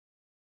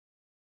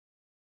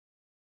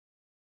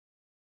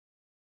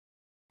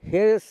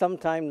Here is some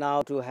time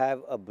now to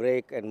have a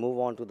break and move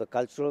on to the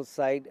cultural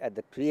side at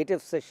the creative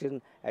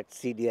session at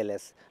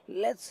CDLS.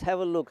 Let's have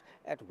a look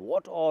at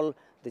what all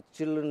the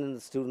children and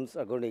the students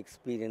are going to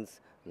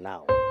experience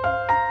now.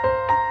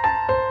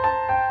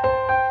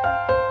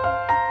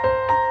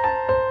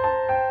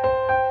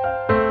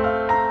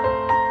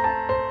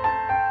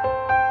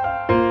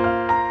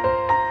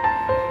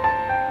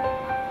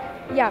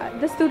 Yeah,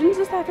 the students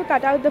just have to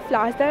cut out the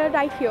flowers that are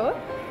right here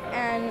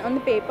and on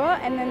the paper,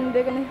 and then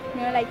they're gonna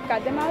like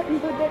cut them out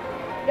and put it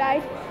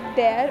right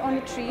there on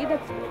the tree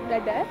that's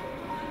right there.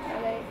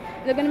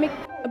 They're gonna make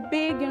a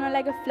big,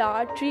 like a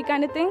flower tree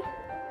kind of thing.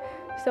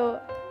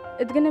 So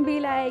it's gonna be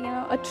like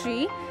a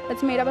tree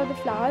that's made up of the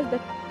flowers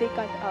that they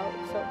cut out.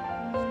 So.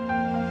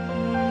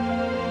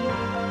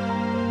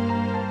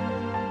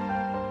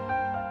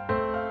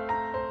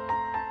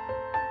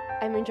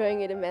 I'm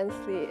enjoying it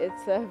immensely.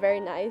 It's very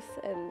nice,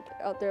 and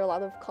there are a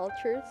lot of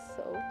cultures,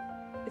 so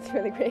it's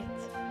really great.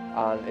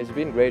 And it's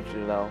been great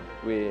till now.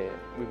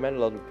 We've met a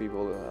lot of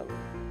people.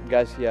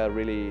 Guys here are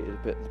really,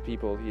 the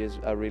people here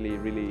are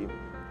really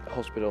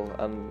hospitable,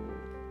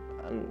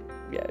 and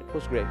yeah, it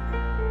was great.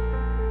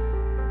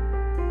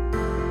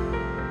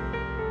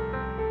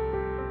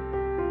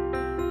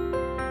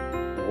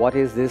 What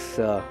is this,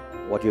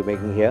 what you're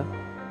making here?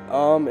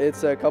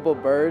 It's a couple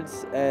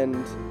birds,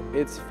 and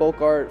it's folk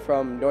art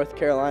from North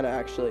Carolina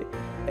actually,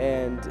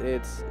 and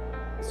it's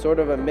sort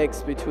of a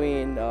mix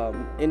between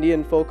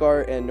Indian folk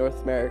art and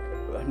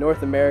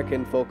North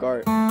American folk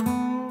art.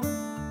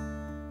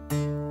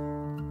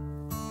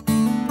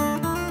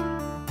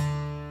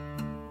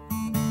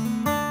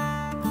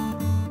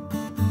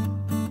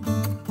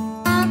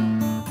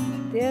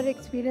 They are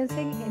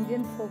experiencing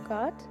Indian folk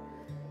art,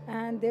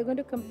 and they're going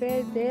to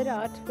compare their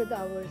art with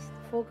ours.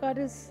 Folk art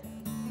is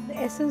the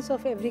essence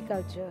of every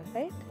culture,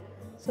 right?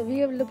 So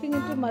we are looking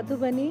into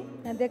Madhubani,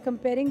 and they're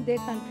comparing their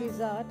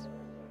country's art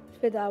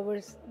with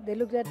ours. They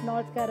looked at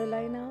North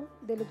Carolina,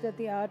 they looked at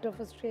the art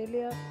of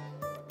Australia,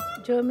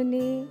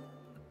 Germany,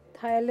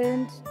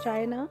 Thailand,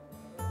 China,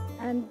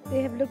 and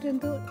they have looked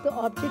into the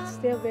objects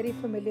they are very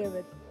familiar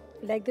with,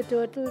 like the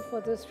turtle for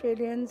the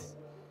Australians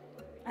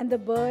and the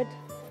bird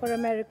for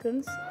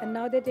Americans, and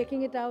now they're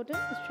taking it out in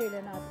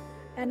Australian art.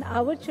 And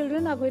our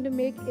children are going to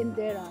make in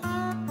their art.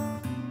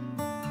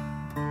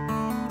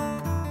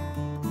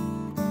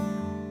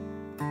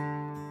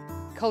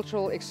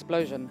 Cultural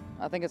explosion.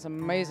 I think it's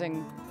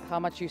amazing how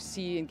much you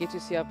see and get to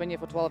see. I've been here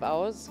for 12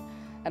 hours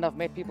and I've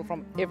met people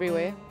from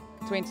everywhere,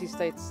 20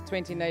 states,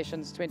 20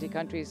 nations, 20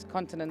 countries,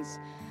 continents,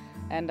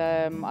 and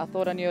I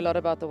thought I knew a lot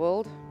about the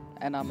world,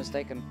 and I'm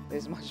mistaken.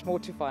 There's much more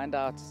to find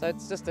out. So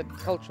it's just a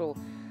cultural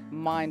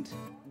mind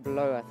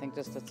blow. I think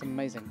just it's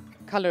amazing.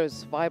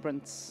 Colors,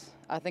 vibrance.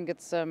 I think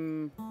it's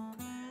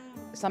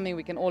something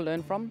we can all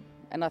learn from,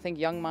 and I think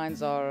young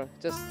minds are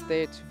just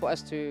there for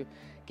us to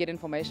get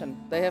information.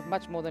 They have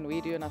much more than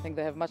we do, and I think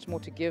they have much more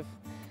to give.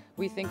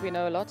 We think we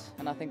know a lot,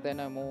 and I think they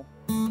know more.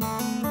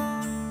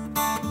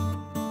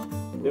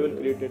 They will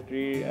create a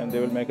tree, and they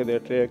will make their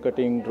tree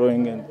cutting,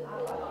 drawing, and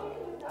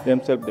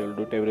themselves they will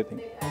do everything.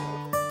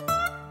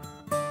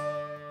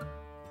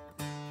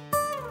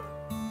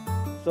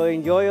 So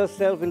enjoy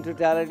yourself in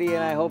totality,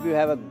 and I hope you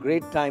have a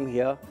great time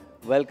here.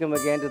 Welcome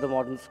again to the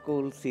Modern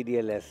School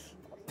CDLS.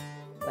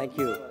 Thank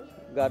you.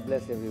 God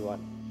bless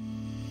everyone.